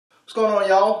What's going on,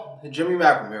 y'all? Jimmy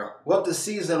Macram here. Welcome to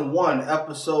Season 1,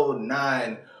 Episode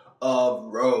 9 of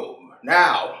Rome.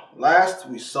 Now, last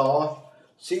we saw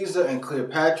Caesar and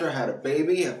Cleopatra had a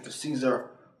baby after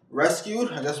Caesar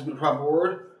rescued, I guess would be the proper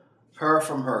word, her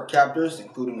from her captors,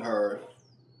 including her,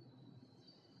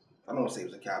 I don't want to say he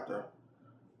was a captor,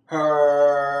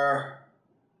 her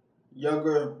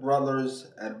younger brother's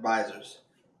advisors.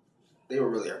 They were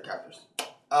really her captors.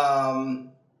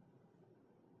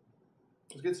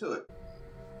 Let's get to it.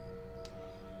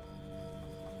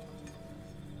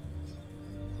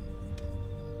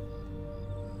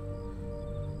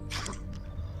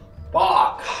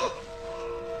 Fuck!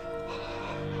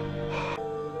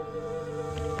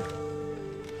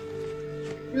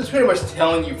 He was pretty much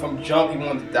telling you from jump he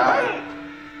wanted to die.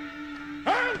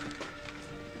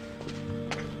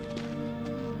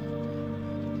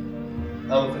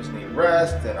 Elephants need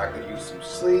rest, and I could use some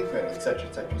sleep, and etc,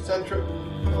 etc, etc.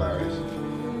 Hilarious.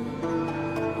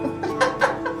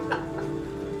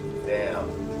 Damn.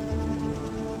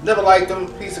 Never liked him.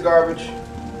 Piece of garbage.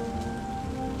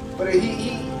 But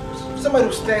he somebody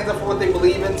who stands up for what they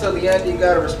believe in till the end, you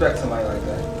gotta respect somebody like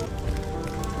that.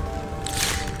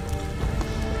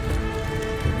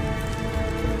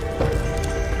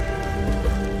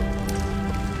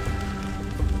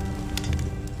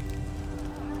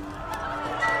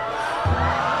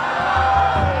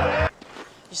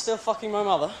 You still fucking my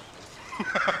mother?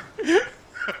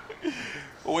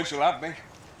 Well, when she'll have me.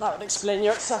 That would explain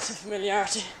your excessive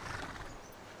familiarity.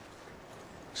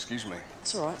 Excuse me.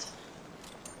 It's all right.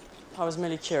 I was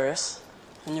merely curious,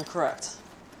 and you're correct.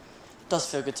 It does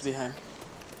feel good to be home.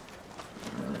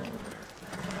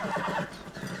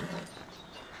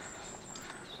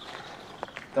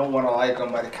 Don't want to like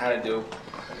them, but I kind of do.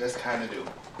 I just kind of do.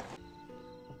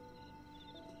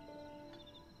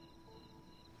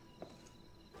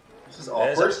 This is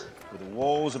awkward. With the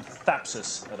walls of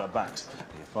Thapsus at our backs.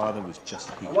 Your father was just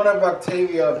here. I wonder if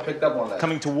Octavia picked up on that.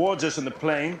 Coming towards us on the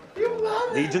plain. You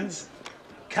love it. Legions,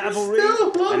 cavalry,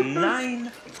 and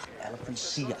 9 elephants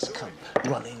see us come,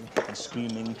 running and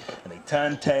screaming, and they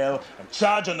turn tail and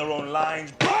charge on their own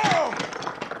lines. Boom!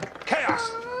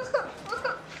 Chaos!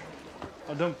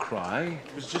 Oh, don't cry.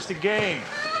 It was just a game.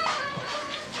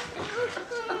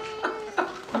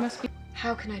 You must be...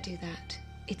 How can I do that?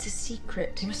 It's a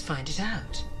secret. You must find it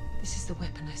out. This is the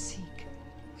weapon I seek.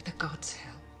 With the god's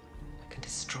help, I can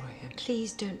destroy him.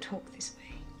 Please don't talk this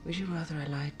way. Would you rather I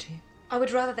lied to you? I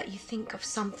would rather that you think of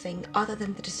something other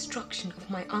than the destruction of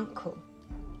my uncle.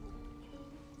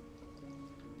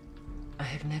 I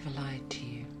have never lied to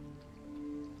you.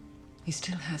 He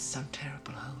still has some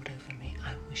terrible hold over me.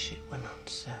 I wish it were not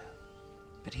so.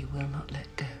 But he will not let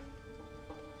go.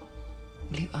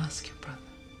 Will you ask your brother?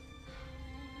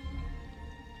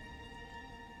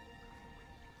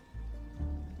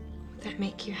 Would that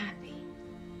make you happy?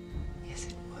 Yes,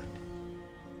 it would.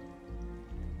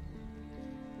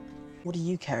 What do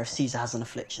you care if Caesar has an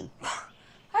affliction? I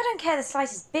don't care the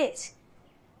slightest bit.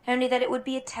 Only that it would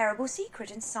be a terrible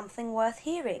secret and something worth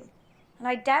hearing. And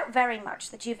I doubt very much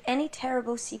that you've any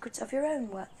terrible secrets of your own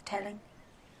worth telling.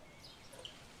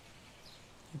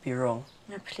 You'd be wrong.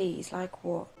 Now please, like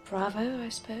what? Bravo, I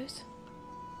suppose.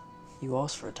 You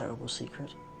asked for a terrible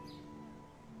secret.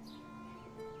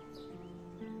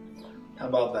 How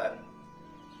about that?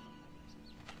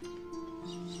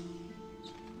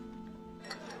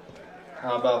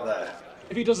 How about that?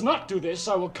 If he does not do this,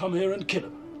 I will come here and kill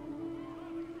him.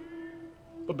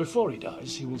 But before he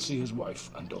dies, he will see his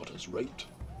wife and daughters raped.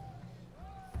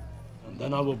 And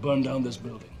then I will burn down this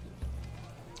building.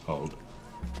 Hold.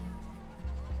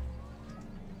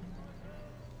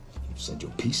 You've said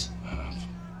your piece? I have.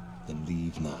 Then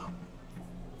leave now.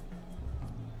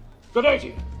 Good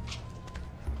idea.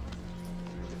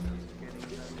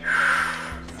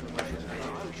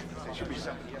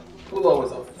 Ulo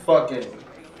was a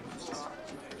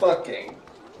fucking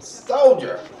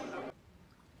soldier.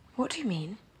 What do you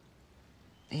mean?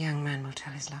 The young man will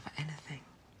tell his lover anything.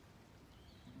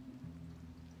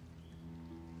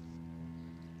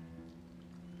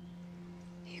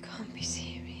 You can't be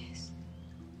serious.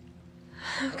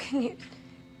 How can you...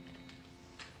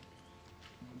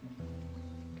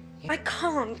 I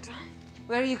can't.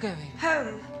 Where are you going?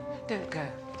 Home. Don't go.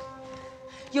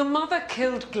 Your mother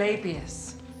killed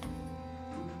Glabius.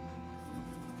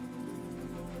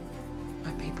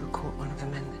 My people caught one of the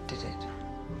men that did it.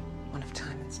 One of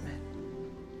Timon's men.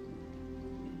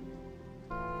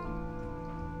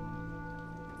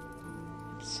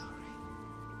 I'm sorry.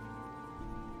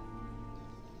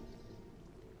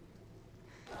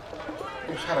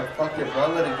 You're trying to fuck your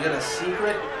brother to get a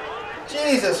secret?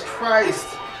 Jesus Christ!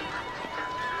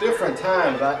 Different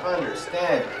times, I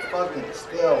understand. Fucking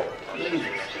still. Jesus.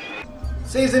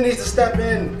 Caesar needs to step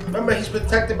in. Remember, he's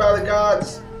protected by the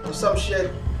gods or some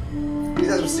shit. He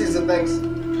says what Caesar thinks.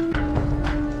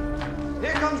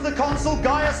 Here comes the consul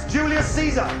Gaius Julius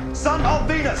Caesar, son of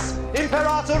Venus,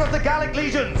 imperator of the Gallic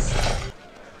legions.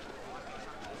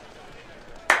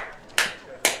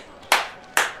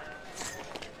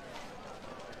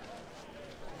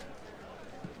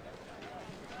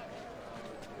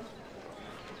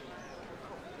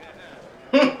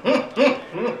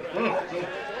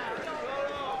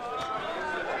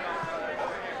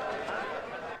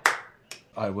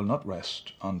 I will not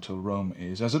rest until Rome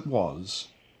is as it was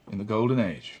in the Golden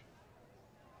Age.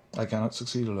 I cannot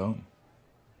succeed alone.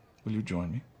 Will you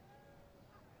join me?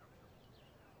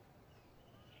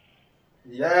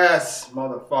 Yes,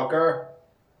 motherfucker.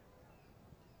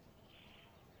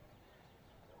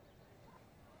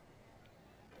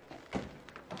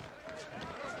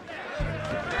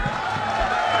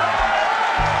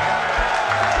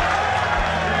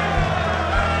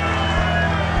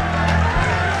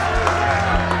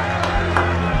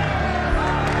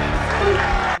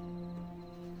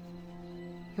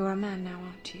 You're a man now,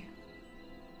 aren't you?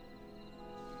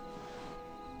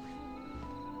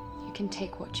 You can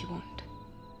take what you want.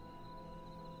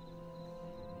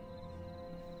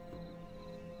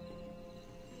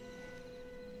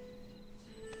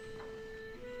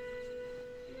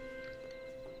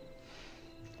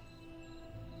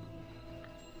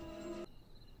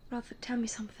 Rutherford, tell me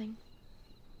something.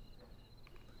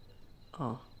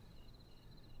 Oh.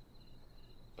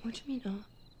 What do you mean, oh?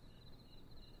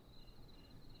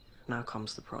 Now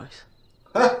comes the price.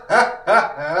 What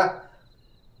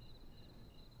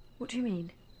do you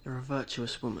mean? You're a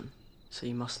virtuous woman, so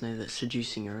you must know that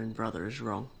seducing your own brother is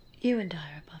wrong. You and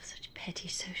I are above such petty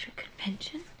social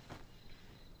convention.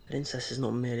 But incest is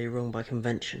not merely wrong by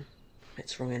convention.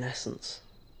 It's wrong in essence.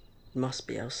 It must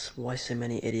be, else why so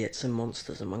many idiots and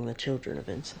monsters among the children of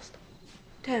incest?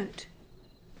 Don't.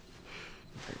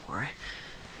 Don't worry.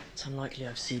 It's unlikely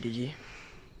I've seeded you.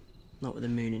 Not with the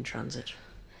moon in transit.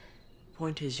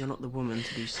 Point is, you're not the woman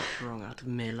to do such wrong out of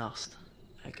mere lust.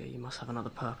 Ergo, you must have another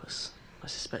purpose. I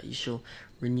suspect you shall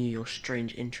renew your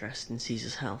strange interest in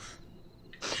Caesar's health.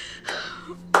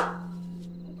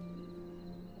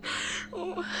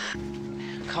 Oh.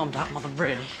 Calm down, mother,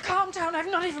 really. Calm down, I've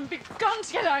not even begun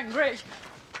to get angry.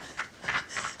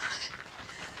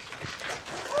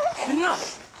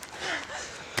 Enough!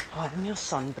 I am your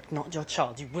son, but not your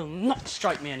child. You will not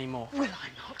strike me anymore. Will I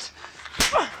not?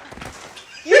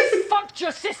 You fucked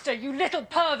your sister, you little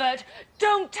pervert!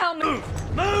 Don't tell me—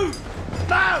 Move! Move!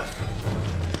 Now!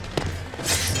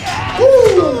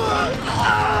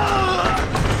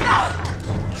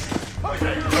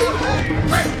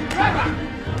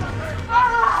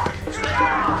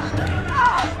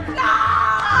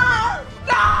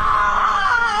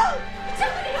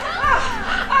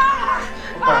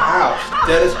 My house,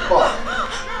 dead as fuck.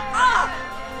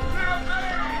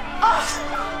 Oh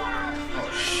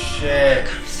shit.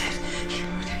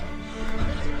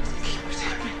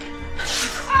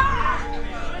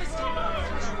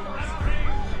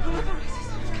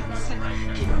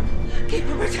 Keep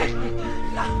her protect me.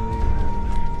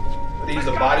 Did he use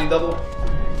a body double?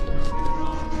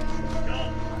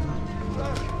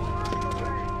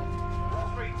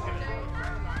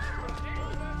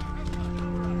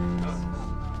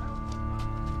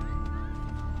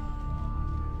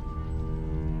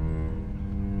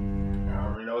 I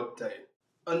already know what to tell you.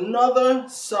 Another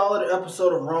solid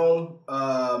episode of Rome.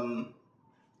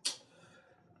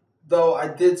 Though I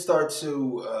did start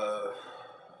to,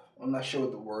 I'm not sure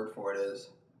what the word for it is,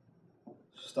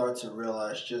 start to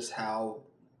realize just how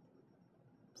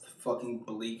fucking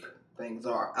bleak things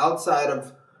are. Outside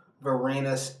of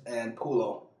Varenus and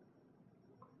Pulo,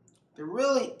 there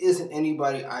really isn't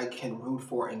anybody I can root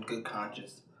for in good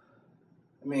conscience.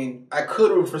 I mean, I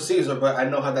could root for Caesar, but I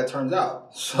know how that turns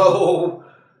out. So,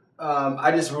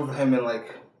 I just root for him in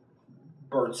like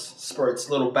spurts,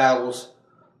 little battles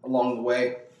along the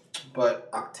way. But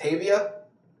Octavia,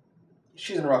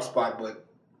 she's in a rough spot, but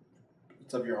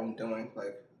it's of your own doing.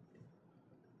 Like,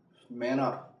 man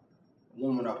up,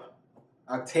 woman up.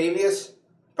 Octavius,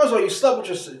 first of all, you slept with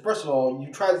your. First of all,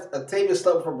 Octavia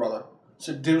slept with her brother,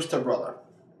 seduced her brother.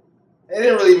 They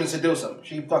didn't really even seduce him.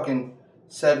 She fucking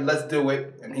said, "Let's do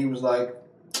it," and he was like,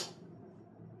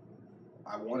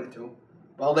 "I wanted to,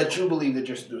 but I'll let you believe that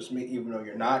you're seducing me, even though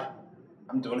you're not.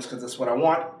 I'm doing this because that's what I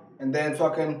want." And then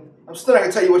fucking, I'm still not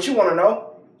gonna tell you what you want to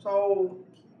know. So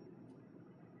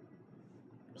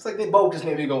it's like they both just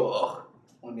made me go ugh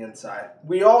on the inside.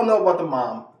 We all know about the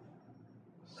mom.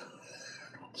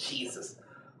 Jesus.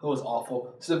 It was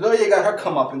awful. Sevilla got her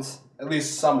comeuppance, at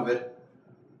least some of it.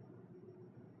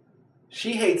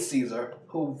 She hates Caesar,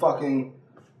 who fucking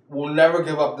will never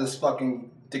give up this fucking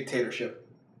dictatorship.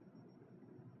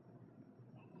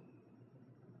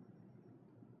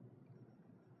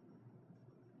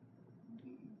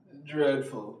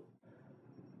 Dreadful.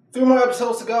 3 more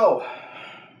episodes to go.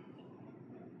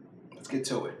 Let's get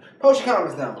to it. Post your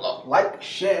comments down below. Like,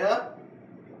 share,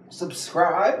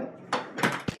 subscribe.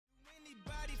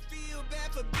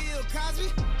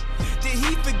 Did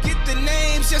he forget the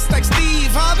names just like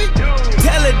Steve Harvey?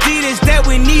 Tell Adidas that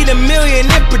we need $1 million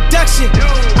in production.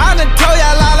 I done told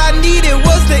y'all all I needed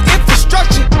was the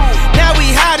infrastructure. Now we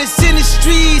hottest in the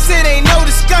streets, it ain't no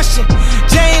discussion.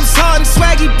 James Harden,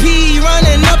 Swaggy P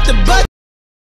running up the budget.